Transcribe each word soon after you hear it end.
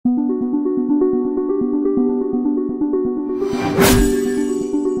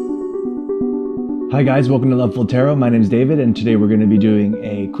Hi guys, welcome to Loveful Tarot. My name is David and today we're going to be doing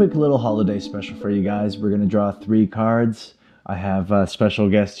a quick little holiday special for you guys. We're going to draw 3 cards. I have a special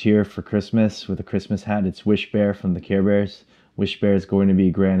guest here for Christmas with a Christmas hat. It's Wish Bear from the Care Bears. Wish Bear is going to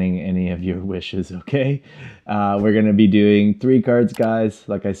be granting any of your wishes, okay? We're going to be doing 3 cards, guys.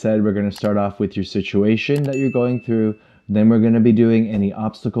 Like I said, we're going to start off with your situation that you're going through. Then we're going to be doing any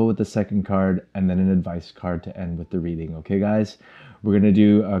obstacle with the second card and then an advice card to end with the reading, okay guys? We're going to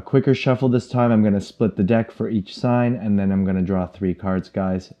do a quicker shuffle this time. I'm going to split the deck for each sign and then I'm going to draw 3 cards,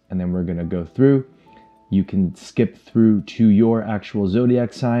 guys, and then we're going to go through. You can skip through to your actual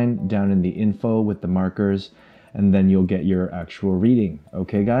zodiac sign down in the info with the markers and then you'll get your actual reading,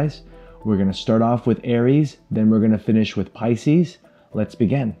 okay guys? We're going to start off with Aries, then we're going to finish with Pisces. Let's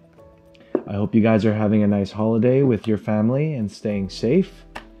begin. I hope you guys are having a nice holiday with your family and staying safe.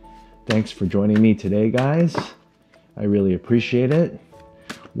 Thanks for joining me today, guys. I really appreciate it.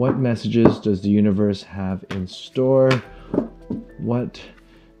 What messages does the universe have in store? What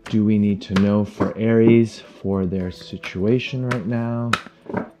do we need to know for Aries for their situation right now?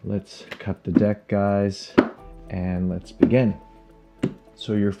 Let's cut the deck, guys, and let's begin.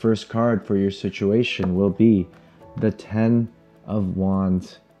 So your first card for your situation will be the 10 of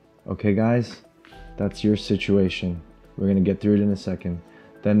Wands. Okay, guys, that's your situation. We're going to get through it in a second.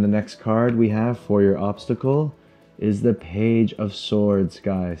 Then the next card we have for your obstacle is the Page of Swords,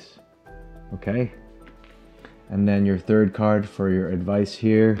 guys. Okay? And then your third card for your advice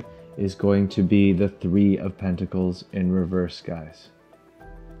here is going to be the 3 of Pentacles in reverse, guys.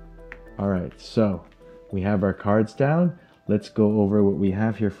 All right, so we have our cards down. Let's go over what we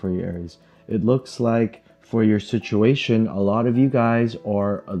have here for you, Aries. It looks like for your situation, a lot of you guys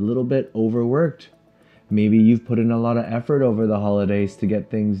are a little bit overworked. Maybe you've put in a lot of effort over the holidays to get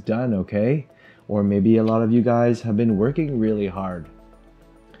things done, okay? Or maybe a lot of you guys have been working really hard.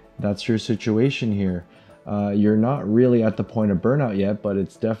 That's your situation here. You're not really at the point of burnout yet, but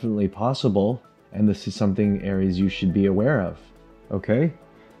it's definitely possible. And this is something, Aries, you should be aware of, okay?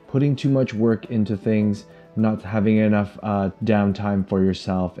 Putting too much work into things, not having enough downtime for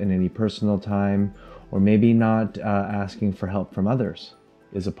yourself and any personal time, or maybe not asking for help from others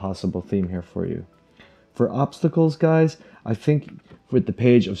is a possible theme here for you. For obstacles, guys, I think with the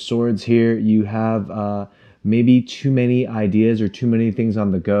Page of Swords here, you have maybe too many ideas or too many things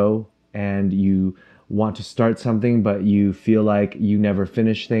on the go, and you want to start something, but you feel like you never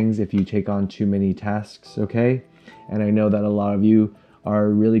finish things if you take on too many tasks, okay? And I know that a lot of you are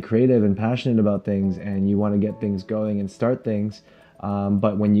really creative and passionate about things, and you want to get things going and start things,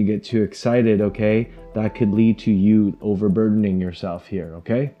 but when you get too excited, okay, that could lead to you overburdening yourself here,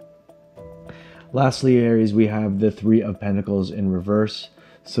 okay? Lastly, Aries, we have the 3 of Pentacles in reverse.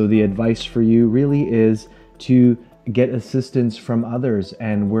 So the advice for you really is to get assistance from others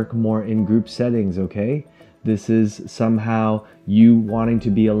and work more in group settings, okay? This is somehow you wanting to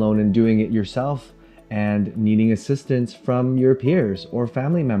be alone and doing it yourself and needing assistance from your peers or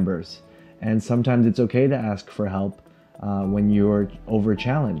family members. And sometimes it's okay to ask for help when you're over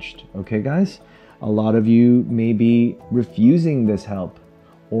challenged, okay guys? A lot of you may be refusing this help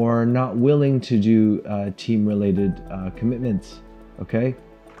or not willing to do team-related commitments, okay?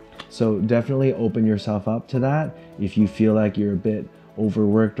 So definitely open yourself up to that. If you feel like you're a bit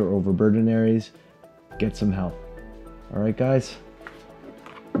overworked or overburdened, Aries, get some help. All right, guys?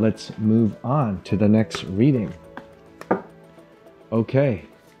 Let's move on to the next reading. Okay,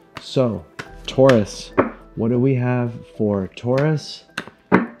 so Taurus. What do we have for Taurus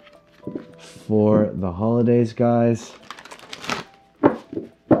for the holidays, guys?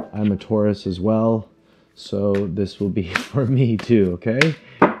 I'm a Taurus as well, so this will be for me too, okay?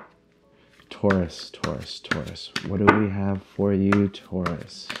 Taurus, Taurus, Taurus. What do we have for you,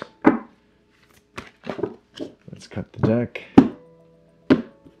 Taurus? Let's cut the deck.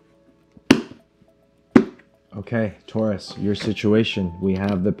 Okay, Taurus, your situation. We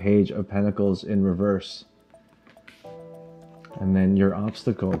have the Page of Pentacles in reverse. And then your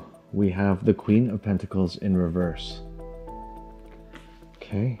obstacle. We have the Queen of Pentacles in reverse.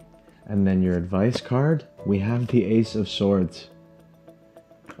 Okay, and then your advice card, we have the Ace of Swords.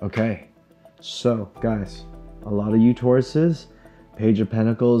 Okay, so guys, a lot of you Tauruses, Page of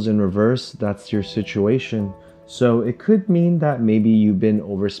Pentacles in reverse, that's your situation. So it could mean that maybe you've been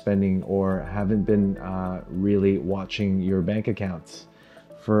overspending or haven't been really watching your bank accounts.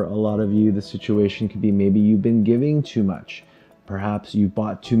 For a lot of you, the situation could be maybe you've been giving too much. Perhaps you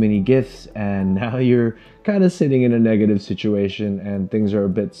bought too many gifts and now you're kind of sitting in a negative situation and things are a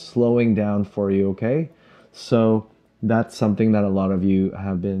bit slowing down for you, okay? So that's something that a lot of you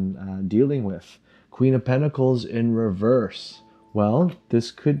have been dealing with. Queen of Pentacles in reverse. Well,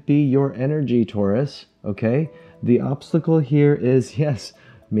 this could be your energy, Taurus, okay? The obstacle here is, yes,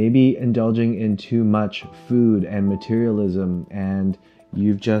 maybe indulging in too much food and materialism, and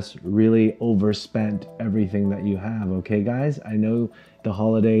you've just really overspent everything that you have, okay, guys? I know the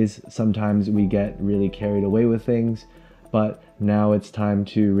holidays, sometimes we get really carried away with things, but now it's time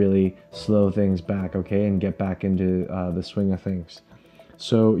to really slow things back, okay, and get back into the swing of things.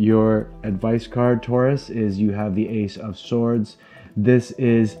 So your advice card, Taurus, is you have the Ace of Swords. This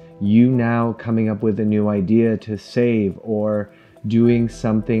is you now coming up with a new idea to save or doing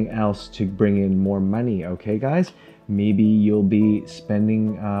something else to bring in more money, okay, guys? Maybe you'll be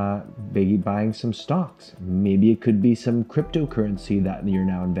spending, buying some stocks. Maybe it could be some cryptocurrency that you're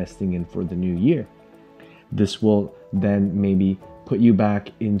now investing in for the new year. This will then maybe put you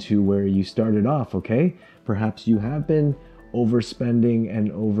back into where you started off, okay? Perhaps you have been overspending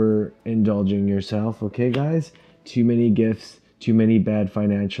and overindulging yourself, okay, guys? Too many gifts, too many bad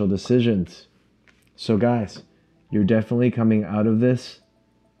financial decisions. So, guys, you're definitely coming out of this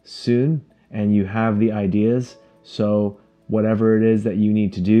soon, and you have the ideas. So, whatever it is that you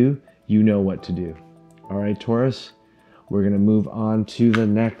need to do, you know what to do. All right, Taurus, we're going to move on to the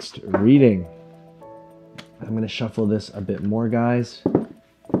next reading. I'm going to shuffle this a bit more, guys.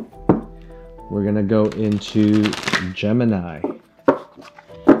 We're going to go into Gemini.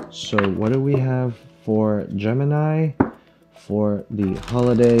 So what do we have for Gemini for the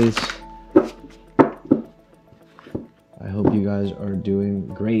holidays? I hope you guys are doing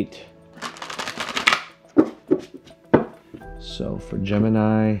great. So for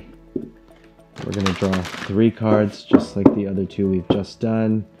Gemini, we're going to draw 3 cards just like the other 2 we've just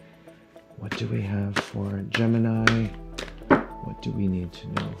done. What do we have for Gemini? What do we need to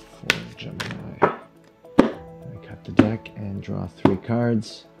know for Gemini? I cut the deck and draw 3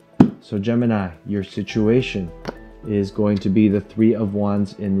 cards. So Gemini, your situation is going to be the 3 of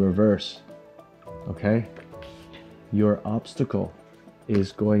Wands in reverse. Okay? Your obstacle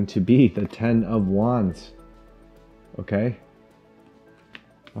is going to be the 10 of Wands. Okay?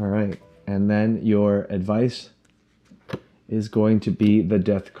 All right. And then your advice is going to be the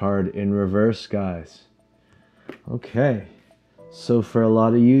Death card in reverse, guys. Okay. So for a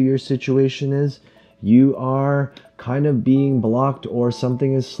lot of you, your situation is you are kind of being blocked or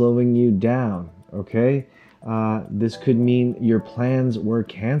something is slowing you down, okay? This could mean your plans were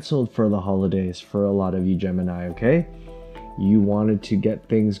canceled for the holidays for a lot of you, Gemini, okay? You wanted to get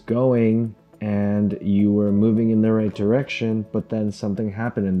things going and you were moving in the right direction, but then something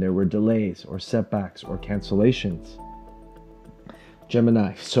happened and there were delays or setbacks or cancellations.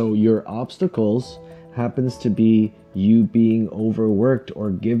 Gemini, so your obstacles happens to be you being overworked or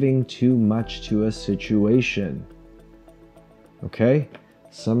giving too much to a situation. Okay?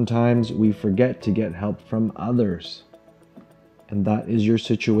 Sometimes we forget to get help from others. And that is your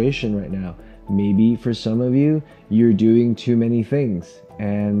situation right now. Maybe for some of you, you're doing too many things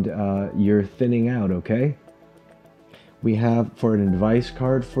and you're thinning out, okay? We have for an advice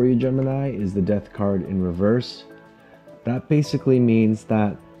card for you, Gemini, is the Death card in reverse. That basically means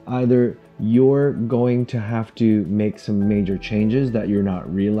that either you're going to have to make some major changes that you're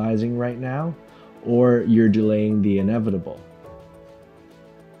not realizing right now, or you're delaying the inevitable.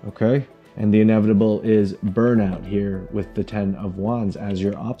 Okay? And the inevitable is burnout here with the 10 of Wands as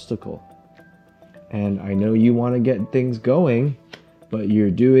your obstacle. And I know you want to get things going, but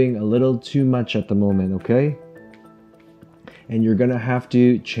you're doing a little too much at the moment, okay? And you're going to have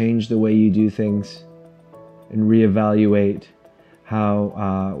to change the way you do things and reevaluate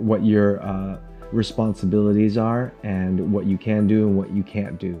how what your responsibilities are and what you can do and what you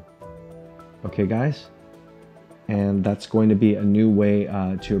can't do. Okay, guys? And that's going to be a new way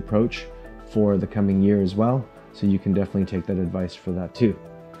to approach for the coming year as well. So you can definitely take that advice for that too.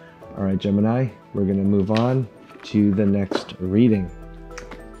 All right, Gemini, we're going to move on to the next reading.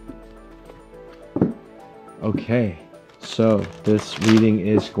 Okay, so this reading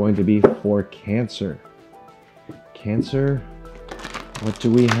is going to be for Cancer. Cancer, what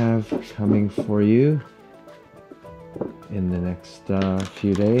do we have coming for you in the next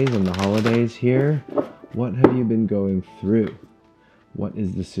few days and the holidays here? What have you been going through? What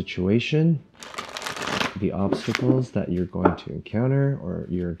is the situation? The obstacles that you're going to encounter or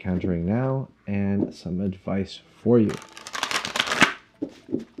you're encountering now, and some advice for you.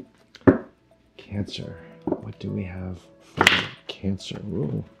 Cancer, what do we have for Cancer?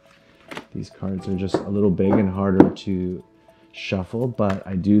 Ooh, these cards are just a little big and harder to shuffle, but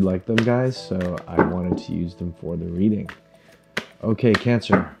I do like them, guys, so I wanted to use them for the reading. Okay,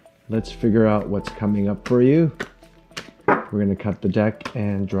 Cancer, let's figure out what's coming up for you. We're going to cut the deck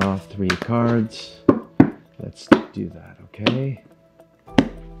and draw 3 cards. Let's do that, okay?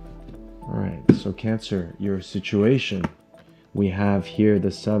 All right, so Cancer, your situation. We have here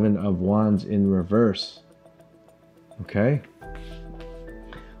the Seven of Wands in reverse, okay?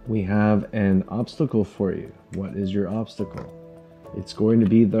 We have an obstacle for you. What is your obstacle? It's going to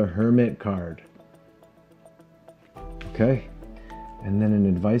be the Hermit card, okay? And then an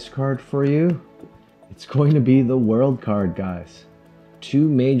advice card for you. It's going to be the World card, guys. 2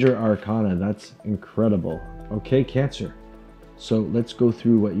 major arcana. That's incredible. Okay, Cancer. So let's go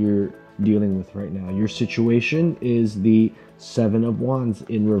through what you're dealing with right now. Your situation is the Seven of Wands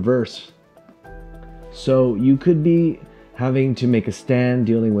in reverse. So you could be having to make a stand,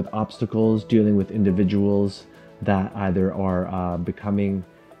 dealing with obstacles, dealing with individuals that either are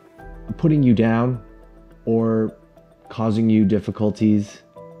putting you down or causing you difficulties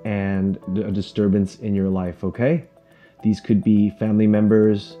and a disturbance in your life, okay? These could be family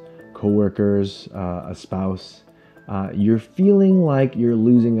members, co-workers, a spouse. You're feeling like you're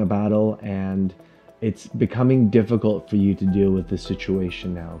losing a battle and it's becoming difficult for you to deal with this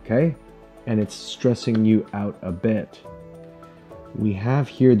situation now, okay? And it's stressing you out a bit. We have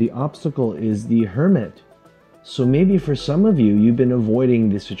here the obstacle is the Hermit. So maybe for some of you, you've been avoiding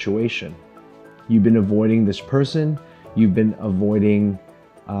this situation. You've been avoiding this person. You've been avoiding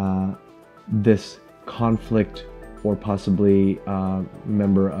this conflict or possibly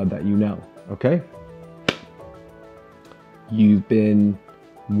member that you know, okay? You've been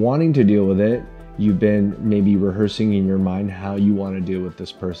wanting to deal with it. You've been maybe rehearsing in your mind how you want to deal with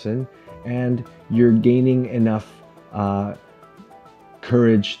this person, and you're gaining enough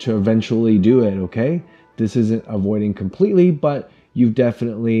courage to eventually do it, okay? This isn't avoiding completely, but you've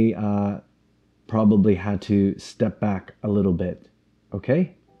definitely probably had to step back a little bit,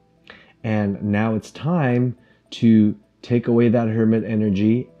 okay? And now it's time to take away that Hermit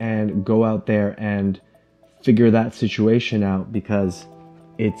energy and go out there and figure that situation out because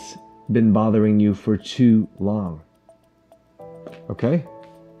it's been bothering you for too long, okay?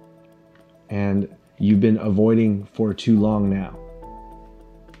 And you've been avoiding for too long now.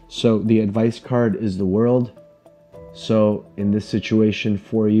 So the advice card is the World. So in this situation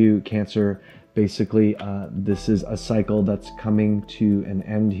for you, Cancer, basically this is a cycle that's coming to an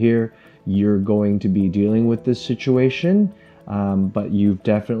end here. You're going to be dealing with this situation, but you've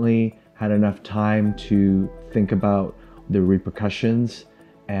definitely had enough time to think about the repercussions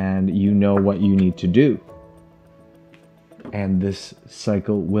and you know what you need to do. And this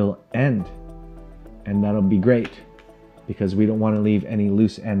cycle will end. And that'll be great because we don't want to leave any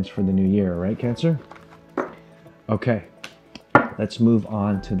loose ends for the new year, right, Cancer? Okay, let's move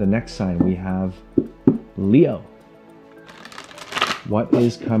on to the next sign. We have Leo. What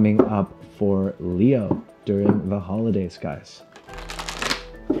is coming up for Leo during the holidays, guys?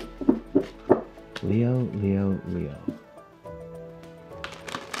 Leo, Leo, Leo.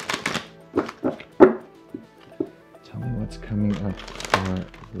 Tell me what's coming up for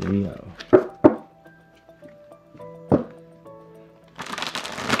Leo.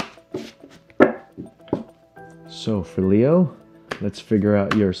 So for Leo, let's figure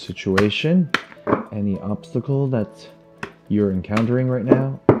out your situation, any obstacle that you're encountering right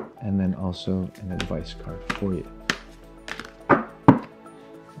now, and then also an advice card for you.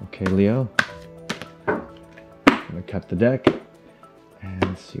 Okay, Leo, I'm gonna cut the deck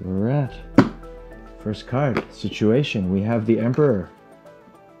and see where we're at. First card, situation, we have the Emperor.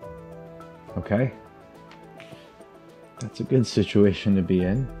 Okay, that's a good situation to be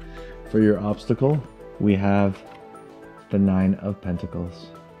in. For your obstacle, we have the Nine of Pentacles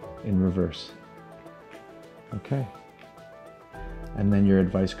in reverse. Okay. And then your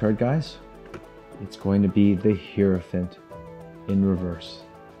advice card, guys, it's going to be the Hierophant in reverse.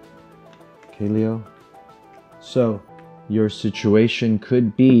 Okay, Leo? So your situation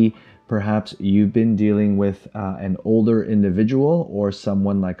could be perhaps you've been dealing with an older individual or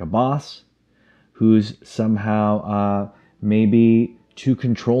someone like a boss who's somehow maybe too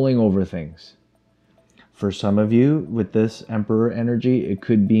controlling over things. For some of you, with this Emperor energy, it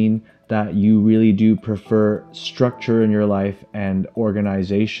could mean that you really do prefer structure in your life and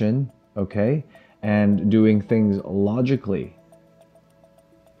organization, okay? And doing things logically.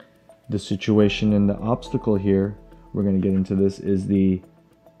 The situation and the obstacle here, we're going to get into this, is the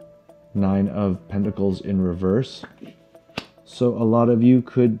Nine of Pentacles in reverse. So a lot of you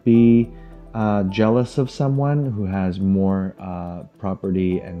could be jealous of someone who has more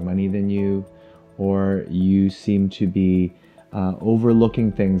property and money than you, or you seem to be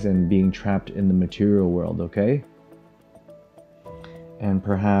overlooking things and being trapped in the material world, okay? And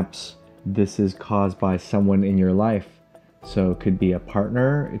perhaps this is caused by someone in your life. So it could be a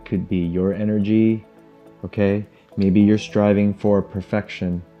partner, it could be your energy, okay? Maybe you're striving for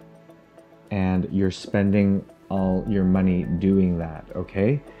perfection and you're spending all your money doing that,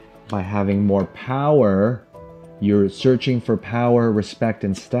 okay? By having more power, you're searching for power, respect,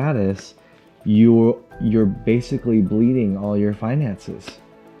 and status, you're basically bleeding all your finances.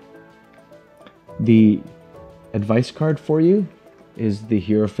 The advice card for you is the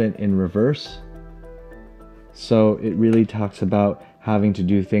Hierophant in reverse. So it really talks about having to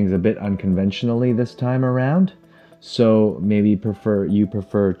do things a bit unconventionally this time around. So maybe you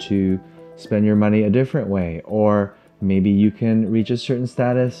prefer to spend your money a different way, or maybe you can reach a certain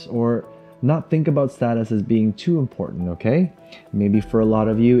status or not think about status as being too important, okay? Maybe for a lot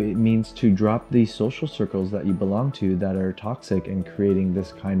of you, it means to drop these social circles that you belong to that are toxic and creating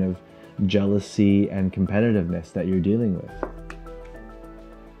this kind of jealousy and competitiveness that you're dealing with.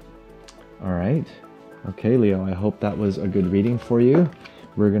 All right. Okay, Leo, I hope that was a good reading for you.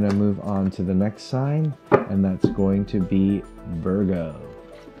 We're going to move on to the next sign, and that's going to be Virgo.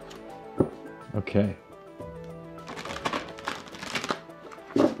 Okay.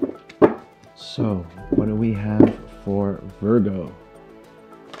 So, what do we have for Virgo?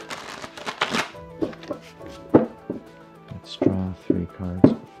 Let's draw 3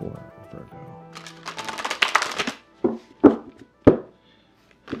 cards for Virgo.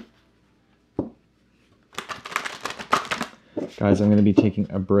 Guys, I'm going to be taking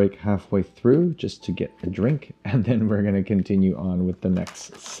a break halfway through just to get a drink, and then we're going to continue on with the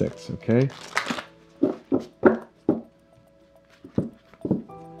next 6, okay?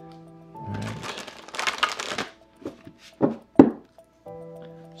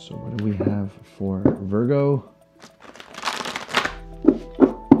 So what do we have for Virgo?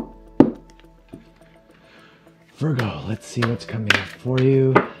 Virgo, let's see what's coming up for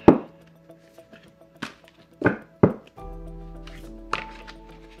you.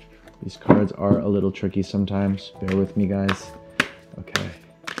 These cards are a little tricky sometimes. Bear with me, guys. Okay.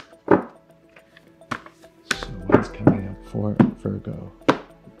 So what's coming up for Virgo?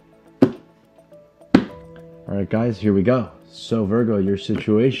 All right, guys, here we go. So Virgo, your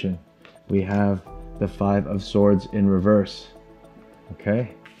situation. We have the 5 of Swords in reverse.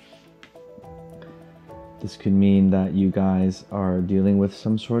 Okay. This could mean that you guys are dealing with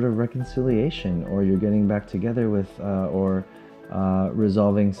some sort of reconciliation, or you're getting back together with,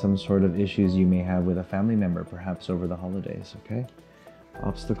 resolving some sort of issues you may have with a family member, perhaps over the holidays, okay?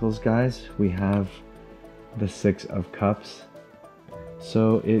 Obstacles, guys, we have the 6 of Cups.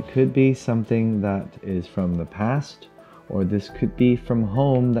 So it could be something that is from the past, or this could be from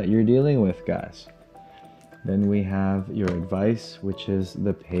home that you're dealing with, guys. Then we have your advice, which is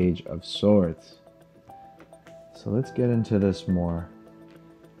the Page of Swords. So let's get into this more.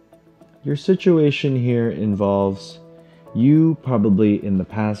 Your situation here involves you probably in the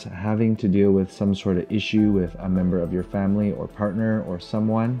past having to deal with some sort of issue with a member of your family or partner or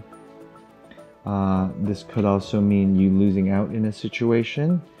someone. This could also mean you losing out in a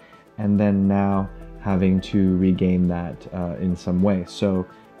situation and then now having to regain that in some way. So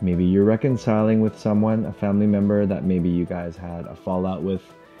maybe you're reconciling with someone, a family member that maybe you guys had a fallout with.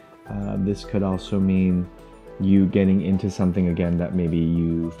 This could also mean you getting into something again that maybe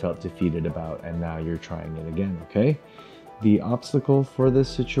you felt defeated about and now you're trying it again, okay? The obstacle for this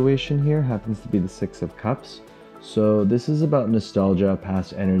situation here happens to be the 6 of Cups. So this is about nostalgia,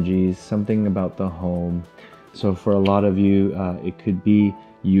 past energies, something about the home. So for a lot of you, it could be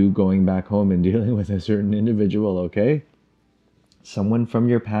you going back home and dealing with a certain individual, okay? Someone from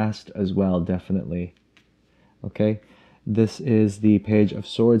your past as well, definitely. Okay, this is the Page of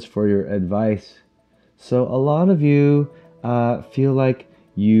Swords for your advice. So a lot of you feel like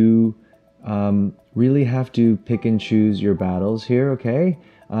you really have to pick and choose your battles here, okay?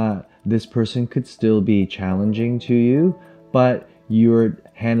 This person could still be challenging to you, but you're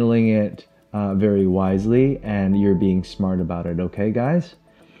handling it very wisely and you're being smart about it, okay, guys?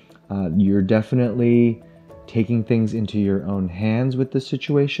 You're definitely taking things into your own hands with this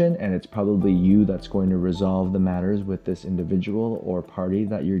situation, and it's probably you that's going to resolve the matters with this individual or party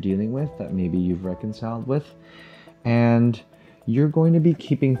that you're dealing with that maybe you've reconciled with. And you're going to be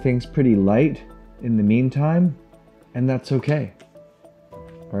keeping things pretty light in the meantime, and that's okay.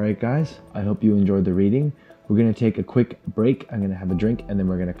 All right, guys, I hope you enjoyed the reading. We're going to take a quick break. I'm going to have a drink, and then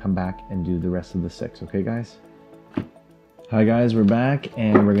we're going to come back and do the rest of the 6, okay, guys? Hi, guys, we're back,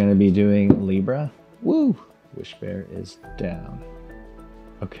 and we're going to be doing Libra. Woo! Wish Bear is down.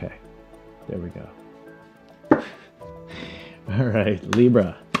 Okay, there we go. All right,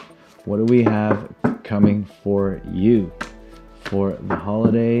 Libra, what do we have coming for you for the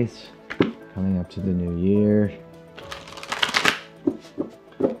holidays, coming up to the new year?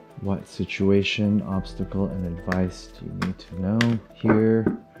 What situation, obstacle, and advice do you need to know here?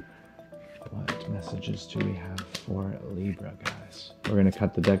 What messages do we have for Libra, guys? We're going to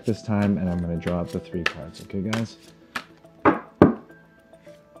cut the deck this time, and I'm going to draw out the 3 cards. Okay, guys? Cutting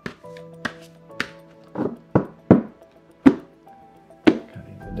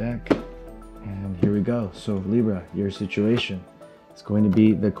the deck. And here we go. So, Libra, your situation is going to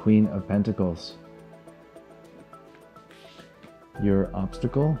be the Queen of Pentacles. Your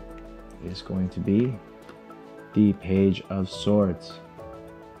obstacle is going to be the Page of Swords.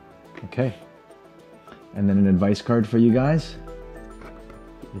 Okay, and then an advice card for you guys.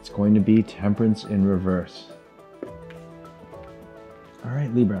 It's going to be Temperance in reverse. All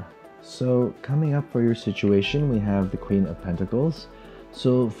right, Libra. So coming up for your situation, we have the Queen of Pentacles.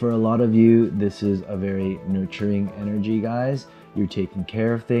 So for a lot of you, this is a very nurturing energy, guys. You're taking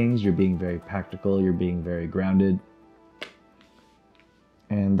care of things. You're being very practical. You're being very grounded.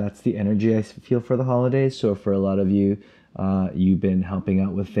 And that's the energy I feel for the holidays. So for a lot of you, you've been helping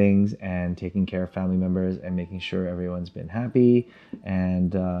out with things and taking care of family members and making sure everyone's been happy.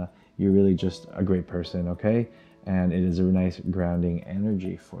 And you're really just a great person, okay? And it is a nice grounding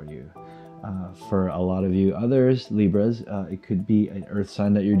energy for you. For a lot of you others, Libras, it could be an earth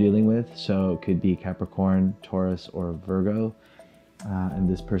sign that you're dealing with. So it could be Capricorn, Taurus, or Virgo. And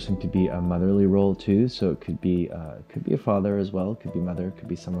this person could be a motherly role too. So it could be a father as well. It could be mother. It could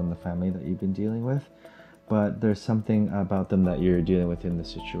be someone in the family that you've been dealing with. But there's something about them that you're dealing with in the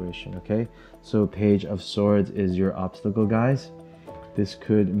situation, okay? So Page of Swords is your obstacle, guys. This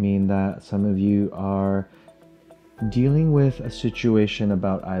could mean that some of you are dealing with a situation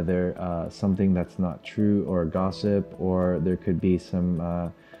about either something that's not true or gossip, or there could be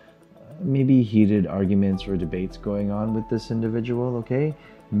some maybe heated arguments or debates going on with this individual, okay?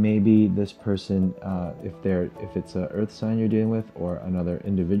 Maybe this person, if it's an earth sign you're dealing with or another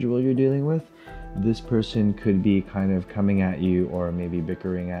individual you're dealing with, this person could be kind of coming at you or maybe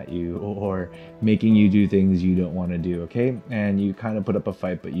bickering at you or making you do things you don't want to do, okay? And you kind of put up a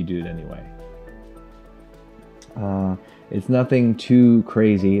fight, but you do it anyway. It's nothing too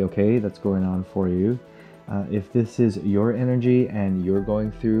crazy, okay, that's going on for you. If this is your energy and you're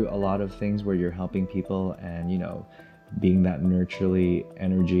going through a lot of things where you're helping people and, you know, being that nurturely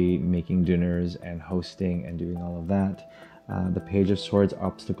energy, making dinners and hosting and doing all of that, the Page of Swords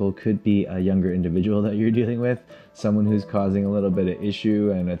obstacle could be a younger individual that you're dealing with, someone who's causing a little bit of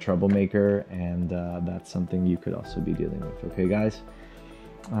issue and a troublemaker, and that's something you could also be dealing with, okay, guys?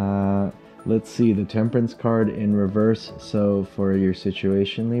 Let's see, the Temperance card in reverse. So for your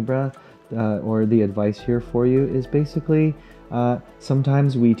situation, Libra, or the advice here for you is basically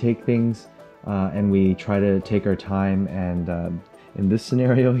sometimes we take things and we try to take our time, and in this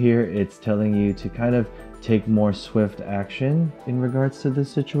scenario here, it's telling you to kind of take more swift action in regards to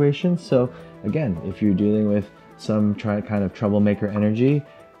this situation. So again, if you're dealing with some kind of troublemaker energy,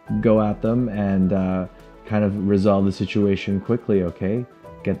 go at them and kind of resolve the situation quickly, okay?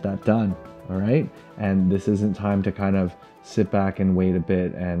 Get that done, all right? And this isn't time to kind of sit back and wait a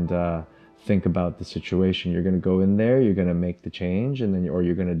bit and think about the situation. You're going to go in there, you're going to make the change, and then or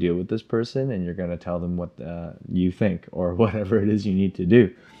you're going to deal with this person and you're going to tell them what you think or whatever it is you need to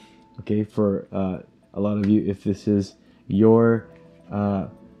do. Okay, for a lot of you, if this is your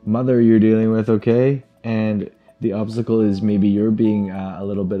mother you're dealing with, okay, and the obstacle is maybe you're being a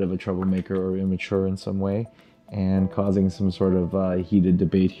little bit of a troublemaker or immature in some way and causing some sort of heated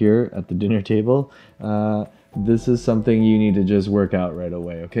debate here at the dinner table, this is something you need to just work out right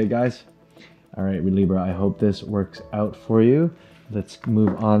away, okay, guys? All right, Libra, I hope this works out for you. Let's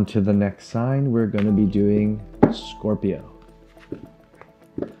move on to the next sign. We're going to be doing Scorpio.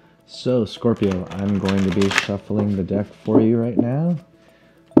 So, Scorpio, I'm going to be shuffling the deck for you right now.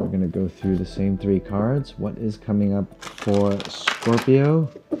 We're going to go through the same 3 cards. What is coming up for Scorpio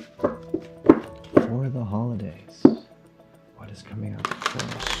for the holidays? What is coming up for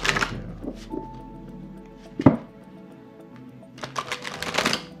Scorpio?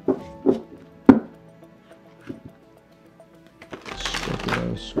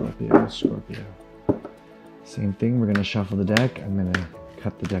 Scorpio. Same thing, we're going to shuffle the deck. I'm going to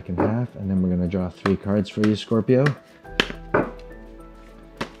cut the deck in half, and then we're going to draw 3 cards for you, Scorpio.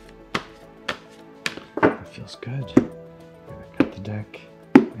 That feels good. I'm going to cut the deck,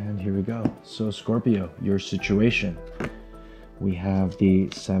 and here we go. So, Scorpio, your situation. We have the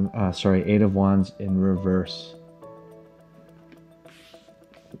 8 of Wands in reverse.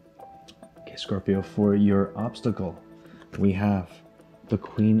 Okay, Scorpio, for your obstacle, we have the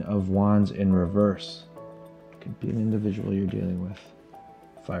Queen of Wands in reverse. Could be an individual you're dealing with,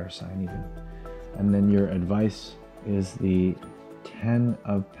 fire sign even. And then your advice is the Ten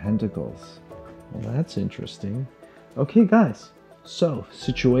of Pentacles. Well, that's interesting. Okay, guys. So,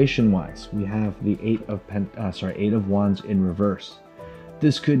 situation-wise, we have the Eight of Wands in reverse.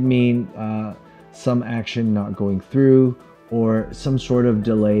 This could mean some action not going through, or some sort of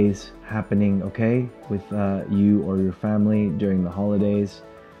delays happening, okay, with you or your family during the holidays.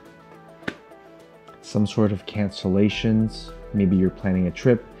 Some sort of cancellations. Maybe you're planning a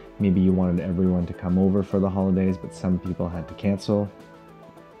trip. Maybe you wanted everyone to come over for the holidays, but some people had to cancel.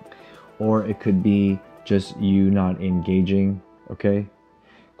 Or it could be just you not engaging, okay?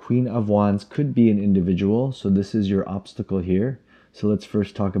 Queen of Wands could be an individual, so this is your obstacle here. So let's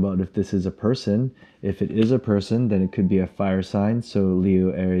first talk about if this is a person. If it is a person, then it could be a fire sign, so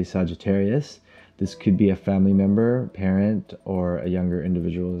Leo, Aries, Sagittarius. This could be a family member, parent, or a younger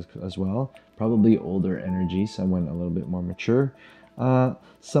individual as well. Probably older energy, someone a little bit more mature.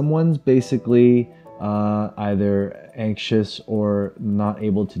 Someone's basically either anxious or not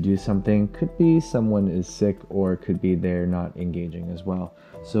able to do something. Could be someone is sick, or it could be they're not engaging as well.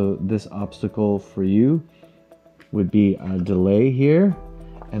 So this obstacle for you would be a delay here,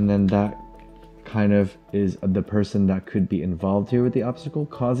 and then that kind of is the person that could be involved here with the obstacle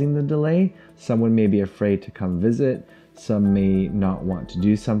causing the delay. Someone may be afraid to come visit, some may not want to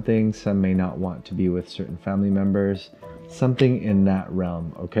do something, some may not want to be with certain family members, something in that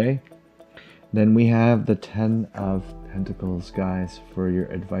realm, okay? Then we have the Ten of Pentacles, guys, for your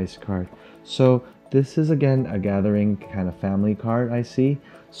advice card. So this is, again, a gathering kind of family card, I see.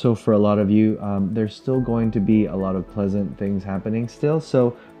 So for a lot of you, there's still going to be a lot of pleasant things happening still.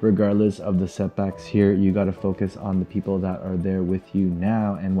 So regardless of the setbacks here, you got to focus on the people that are there with you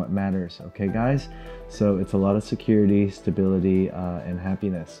now and what matters. Okay, guys? So it's a lot of security, stability, and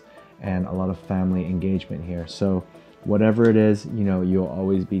happiness, and a lot of family engagement here. So whatever it is, you know, you'll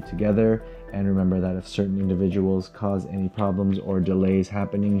always be together. And remember that if certain individuals cause any problems or delays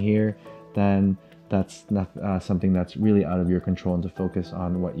happening here, then that's not something that's really out of your control, and to focus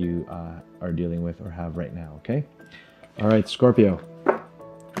on what you are dealing with or have right now, okay? All right, Scorpio,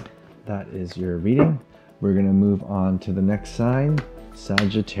 that is your reading. We're going to move on to the next sign,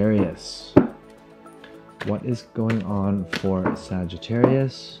 Sagittarius. What is going on for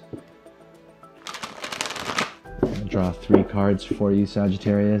Sagittarius? I'm going to draw 3 cards for you,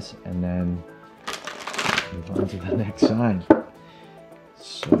 Sagittarius, and then move on to the next sign.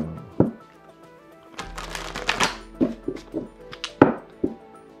 So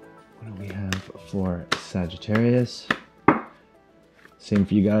for Sagittarius, same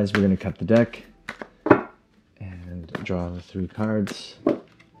for you guys. We're going to cut the deck and draw the 3 cards.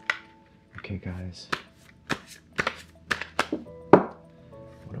 Okay, guys,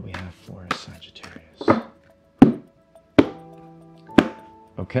 what do we have for Sagittarius?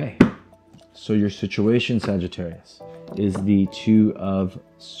 Okay, so your situation, Sagittarius, is the 2 of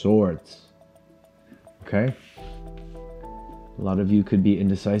Swords. Okay, a lot of you could be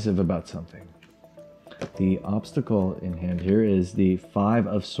indecisive about something. The obstacle in hand here is the 5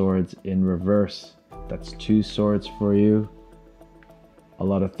 of Swords in reverse. That's 2 swords for you. A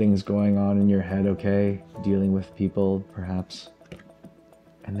lot of things going on in your head, okay? Dealing with people, perhaps.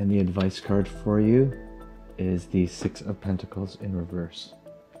 And then the advice card for you is the 6 of Pentacles in reverse.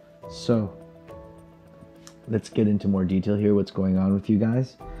 So, let's get into more detail here, what's going on with you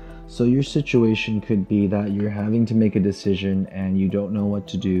guys. So your situation could be that you're having to make a decision and you don't know what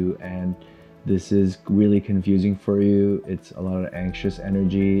to do, and this is really confusing for you. It's a lot of anxious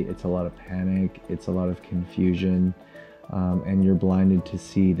energy, it's a lot of panic, it's a lot of confusion, and you're blinded to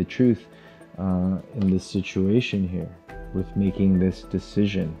see the truth in this situation here. With making this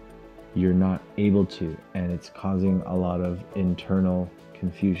decision, you're not able to, and it's causing a lot of internal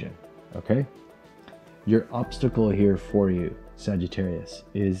confusion, okay? Your obstacle here for you, Sagittarius,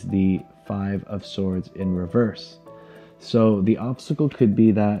 is the 5 of Swords in reverse. So the obstacle could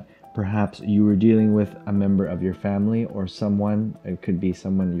be that perhaps you were dealing with a member of your family or someone, it could be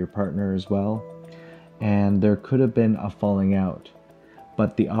someone, your partner as well, and there could have been a falling out.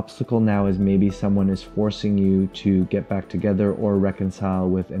 But the obstacle now is maybe someone is forcing you to get back together or reconcile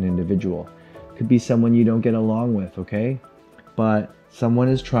with an individual. Could be someone you don't get along with, okay? But someone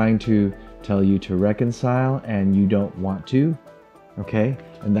is trying to tell you to reconcile and you don't want to, okay?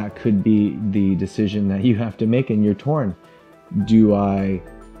 And that could be the decision that you have to make, and you're torn. Do I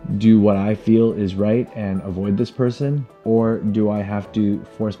do what I feel is right and avoid this person, or do I have to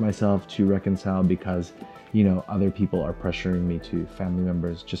force myself to reconcile because, you know, other people are pressuring me to, family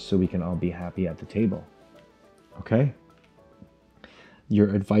members, just so we can all be happy at the table? Okay?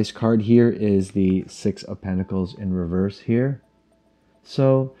 Your advice card here is the 6 of Pentacles in reverse here.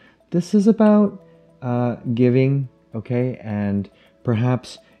 So this is about giving okay? And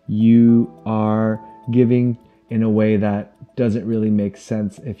perhaps you are giving in a way that doesn't really make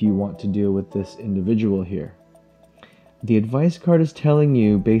sense if you want to deal with this individual here. The advice card is telling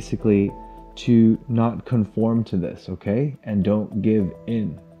you basically to not conform to this, okay? And don't give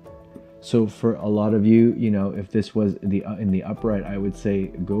in. So for a lot of you, you know, if this was in the upright, I would say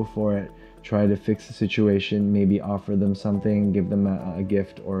go for it. Try to fix the situation, maybe offer them something, give them a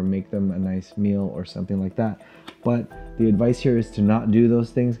gift, or make them a nice meal or something like that. But the advice here is to not do those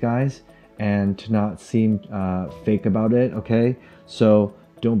things, guys, and to not seem fake about it, okay? So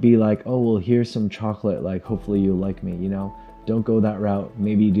don't be like, oh, well, here's some chocolate, like, hopefully you'll like me, you know? Don't go that route.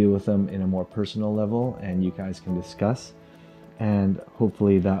 Maybe deal with them in a more personal level, and you guys can discuss. And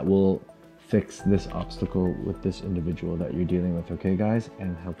hopefully that will fix this obstacle with this individual that you're dealing with, okay, guys?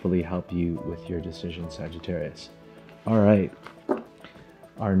 And hopefully help you with your decision, Sagittarius. All right.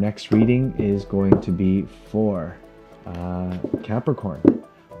 Our next reading is going to be for Capricorn.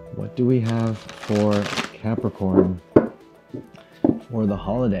 What do we have for Capricorn for the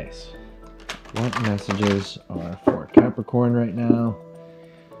holidays? What messages are for Capricorn right now?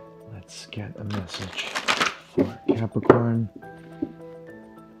 Let's get a message for Capricorn.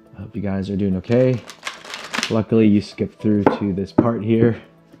 I hope you guys are doing okay. Luckily, you skipped through to this part here.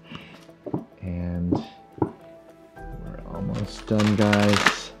 And we're almost done,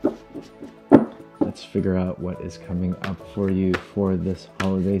 guys. Let's figure out what is coming up for you for this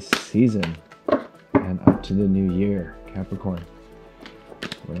holiday season and up to the new year, Capricorn.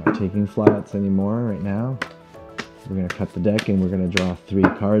 We're not taking flats anymore right now. We're going to cut the deck and we're going to draw 3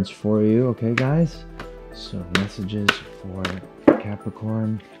 cards for you, okay, guys? So, messages for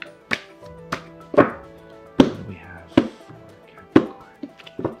Capricorn. What do we have for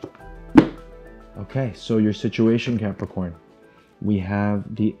Capricorn? Okay, so your situation, Capricorn. We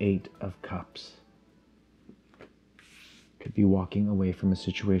have the 8 of Cups. Could be walking away from a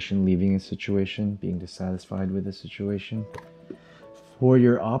situation, leaving a situation, being dissatisfied with a situation. For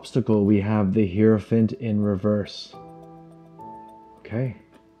your obstacle, we have the Hierophant in reverse. Okay.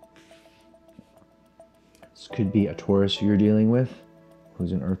 This could be a Taurus you're dealing with,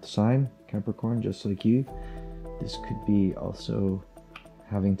 who's an earth sign, Capricorn, just like you. This could be also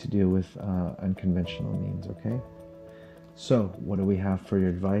having to deal with unconventional means, okay? So, what do we have for your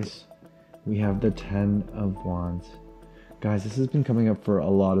advice? We have the 10 of Wands. Guys, this has been coming up for a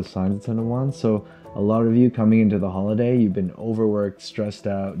lot of signs, the 10 of Wands. So, a lot of you coming into the holiday, you've been overworked, stressed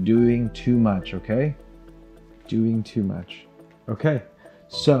out, doing too much, okay? Doing too much. Okay,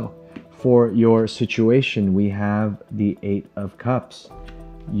 so for your situation, we have the 8 of Cups.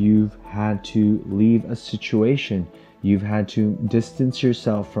 You've had to leave a situation. You've had to distance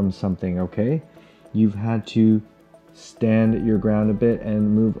yourself from something, okay? You've had to stand your ground a bit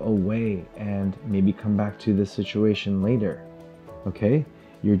and move away and maybe come back to the situation later, okay?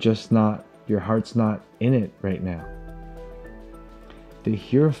 You're just not, your heart's not in it right now. The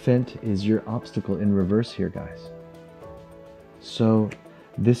Hierophant is your obstacle in reverse here, guys. So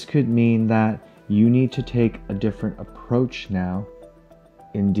this could mean that you need to take a different approach now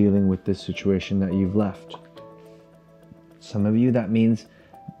in dealing with this situation that you've left. Some of you, that means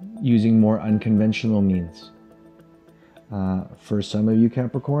using more unconventional means. For some of you,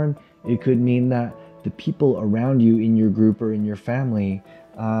 Capricorn, it could mean that the people around you in your group or in your family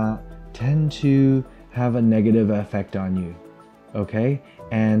tend to have a negative effect on you, okay?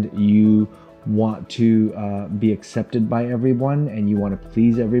 And you want to be accepted by everyone and you want to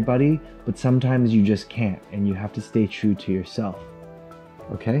please everybody, but sometimes you just can't and you have to stay true to yourself,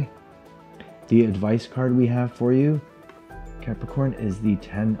 okay? The advice card we have for you, Capricorn, is the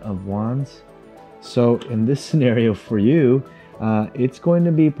 10 of Wands. So in this scenario for you, it's going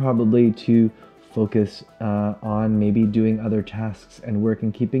to be probably to focus on maybe doing other tasks and work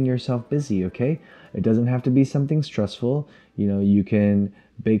and keeping yourself busy, okay? It doesn't have to be something stressful. You know, you can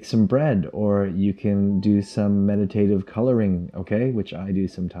bake some bread or you can do some meditative coloring, okay? Which I do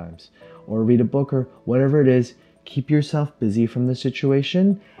sometimes. Or read a book or whatever it is. Keep yourself busy from the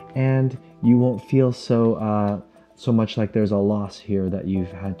situation and you won't feel so much like there's a loss here that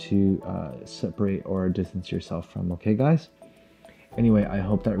you've had to separate or distance yourself from, okay, guys? Anyway, I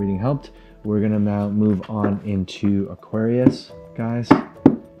hope that reading helped. We're gonna now move on into Aquarius, guys.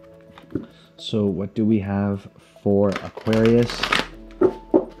 So what do we have for Aquarius?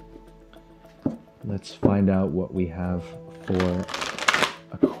 Let's find out what we have for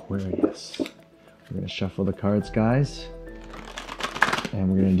Aquarius. We're gonna shuffle the cards, guys. And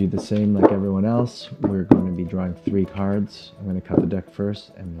we're going to do the same like everyone else. We're going to be drawing 3 cards. I'm going to cut the deck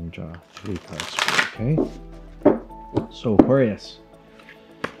first and then draw 3 cards for you, okay? So Aquarius,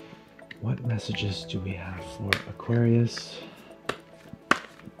 What messages do we have for Aquarius?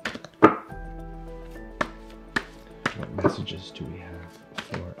 What messages do we have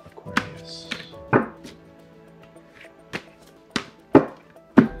for Aquarius?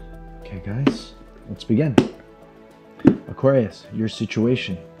 Okay, guys, let's begin. Aquarius, your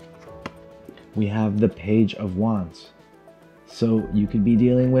situation. We have the Page of Wands. So you could be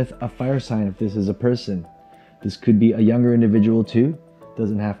dealing with a fire sign if this is a person. This could be a younger individual too.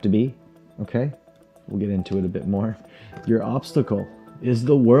 Doesn't have to be. Okay? We'll get into it a bit more. Your obstacle is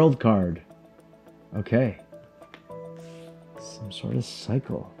the World card. Okay. Some sort of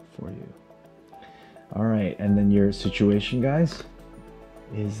cycle for you. Alright, and then your situation, guys,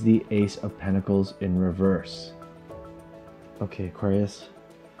 is the Ace of Pentacles in reverse. Okay, Aquarius,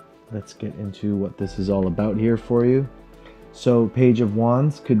 let's get into what this is all about here for you. So Page of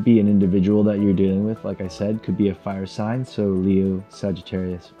Wands could be an individual that you're dealing with, like I said, could be a fire sign, so Leo,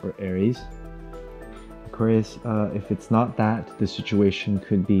 Sagittarius, or Aries. Aquarius, if it's not that, the situation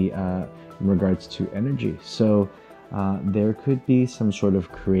could be in regards to energy. So there could be some sort of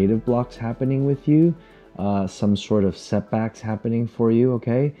creative blocks happening with you, some sort of setbacks happening for you,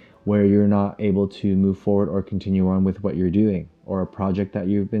 okay, where you're not able to move forward or continue on with what you're doing, or a project that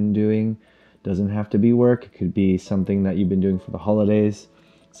you've been doing. Doesn't have to be work, it could be something that you've been doing for the holidays,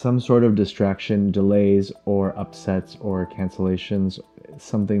 some sort of distraction, delays, or upsets, or cancellations,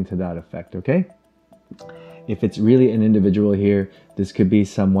 something to that effect, okay? If it's really an individual here, this could be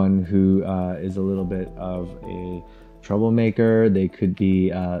someone who is a little bit of a troublemaker. They could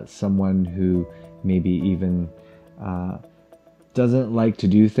be someone who maybe even doesn't like to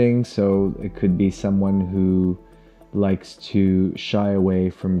do things, so it could be someone who likes to shy away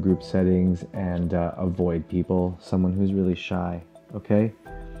from group settings and avoid people, someone who's really shy, okay?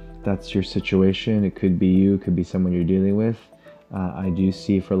 That's your situation. It could be you, it could be someone you're dealing with. I do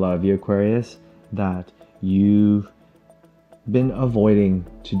see for a lot of you, Aquarius, that you've been avoiding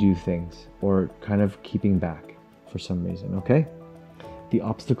to do things or kind of keeping back for some reason, okay? The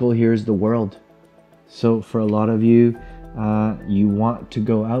obstacle here is the world. So for a lot of you, you want to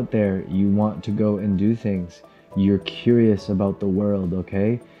go out there, you want to go and do things. You're curious about the world,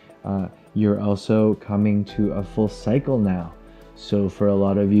 okay? You're also coming to a full cycle now. So for a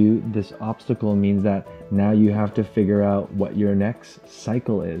lot of you, this obstacle means that now you have to figure out what your next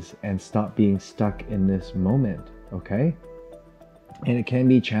cycle is and stop being stuck in this moment, okay? And it can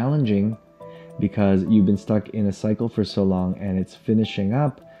be challenging because you've been stuck in a cycle for so long and it's finishing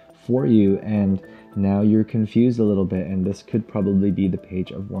up for you, and now you're confused a little bit, and this could probably be the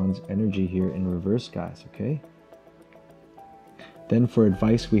Page of Wands energy here in reverse, guys, okay? Then for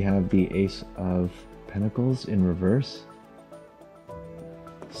advice, we have the Ace of Pentacles in reverse.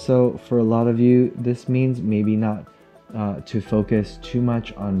 So for a lot of you, this means maybe not to focus too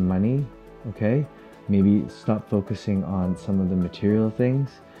much on money, okay? Maybe stop focusing on some of the material things.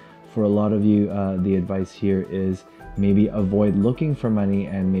 For a lot of you, the advice here is maybe avoid looking for money,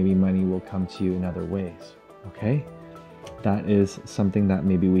 and maybe money will come to you in other ways, okay? That is something that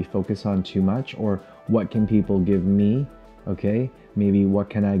maybe we focus on too much, or what can people give me, okay? Maybe what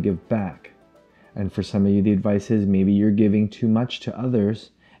can I give back? And for some of you, the advice is maybe you're giving too much to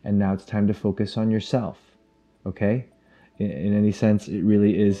others, and now it's time to focus on yourself, okay? In any sense, it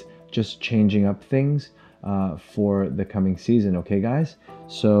really is just changing up things for the coming season, okay, guys?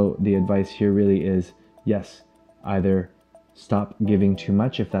 So the advice here really is, yes, either stop giving too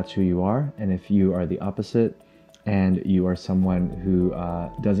much if that's who you are, and if you are the opposite and you are someone who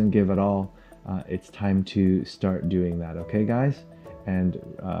doesn't give at all, it's time to start doing that, okay, guys? And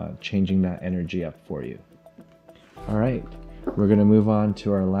changing that energy up for you. All right, we're gonna move on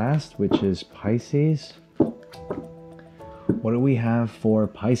to our last, which is Pisces. What do we have for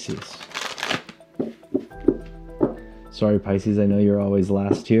Pisces? Sorry, Pisces, I know you're always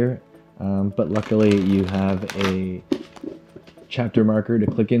last here, but luckily you have a chapter marker to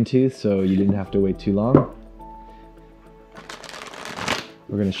click into, so you didn't have to wait too long.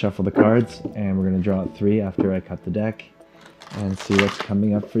 We're going to shuffle the cards, and we're going to draw out 3 after I cut the deck, and see what's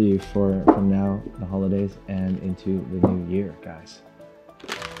coming up for you from now, the holidays, and into the new year, guys.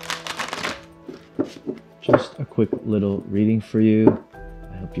 Just a quick little reading for you.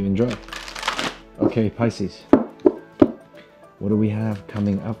 I hope you enjoy. Okay, Pisces. What do we have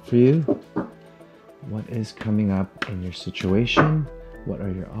coming up for you? What is coming up in your situation? What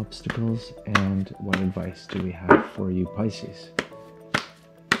are your obstacles? And what advice do we have for you, Pisces?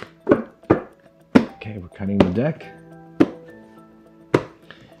 Okay, we're cutting the deck.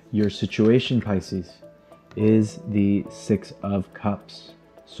 Your situation, Pisces, is the 6 of Cups.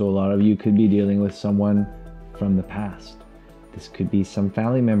 So a lot of you could be dealing with someone from the past. This could be some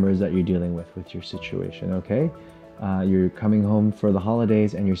family members that you're dealing with your situation, okay? You're coming home for the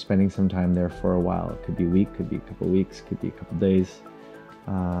holidays and you're spending some time there for a while. It could be a week, could be a couple weeks, could be a couple days.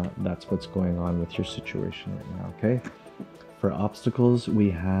 That's what's going on with your situation right now, okay? For obstacles,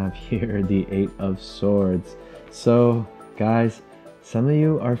 we have here the 8 of Swords. So, guys, some of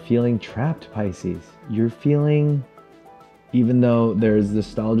you are feeling trapped, Pisces. You're feeling, even though there's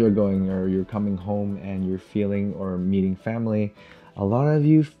nostalgia going, or you're coming home and you're feeling or meeting family, a lot of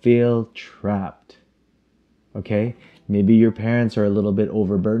you feel trapped, okay? Maybe your parents are a little bit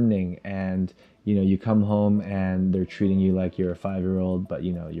overburdening, and you know, you come home and they're treating you like you're a 5-year-old, but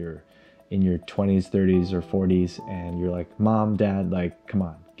you know, you're in your 20s, 30s, or 40s, and you're like, Mom, Dad, like, come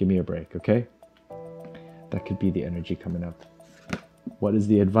on, give me a break, okay? That could be the energy coming up. What is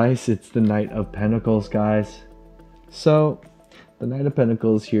the advice? It's the Knight of Pentacles, guys. So, the Knight of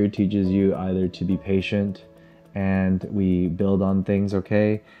Pentacles here teaches you either to be patient and we build on things,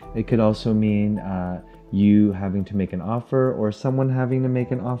 okay? It could also mean you having to make an offer, or someone having to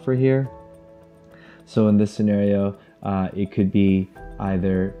make an offer here. So in this scenario, it could be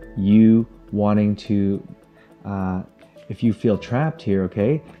either you wanting to, if you feel trapped here,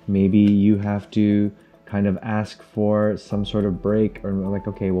 okay, maybe you have to kind of ask for some sort of break, or like,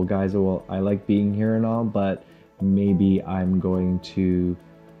 okay, well guys, well, I like being here and all, but maybe I'm going to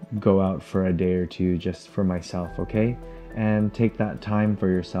go out for a day or two just for myself, okay? And take that time for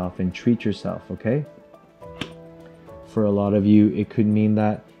yourself and treat yourself, okay? For a lot of you, it could mean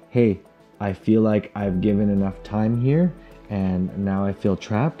that, hey, I feel like I've given enough time here and now I feel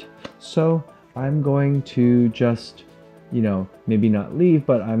trapped, so I'm going to just, you know, maybe not leave,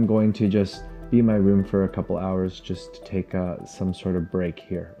 but I'm going to just be in my room for a couple hours just to take some sort of break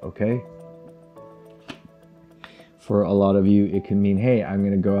here, okay? For a lot of you, it can mean, hey, I'm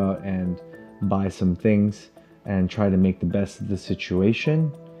gonna go out and buy some things and try to make the best of the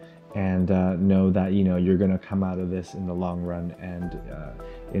situation, and know that, you know, you're gonna come out of this in the long run, and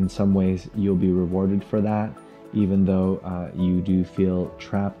in some ways you'll be rewarded for that, even though you do feel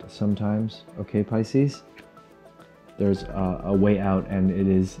trapped sometimes, okay, Pisces? There's a way out, and it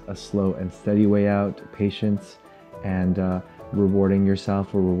is a slow and steady way out. Patience and rewarding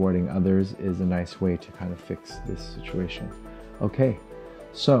yourself or rewarding others is a nice way to kind of fix this situation. Okay,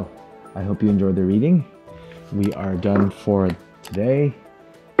 so I hope you enjoyed the reading. We are done for today.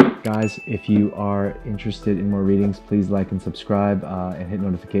 Guys, if you are interested in more readings, please like and subscribe and hit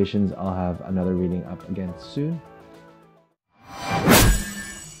notifications. I'll have another reading up again soon.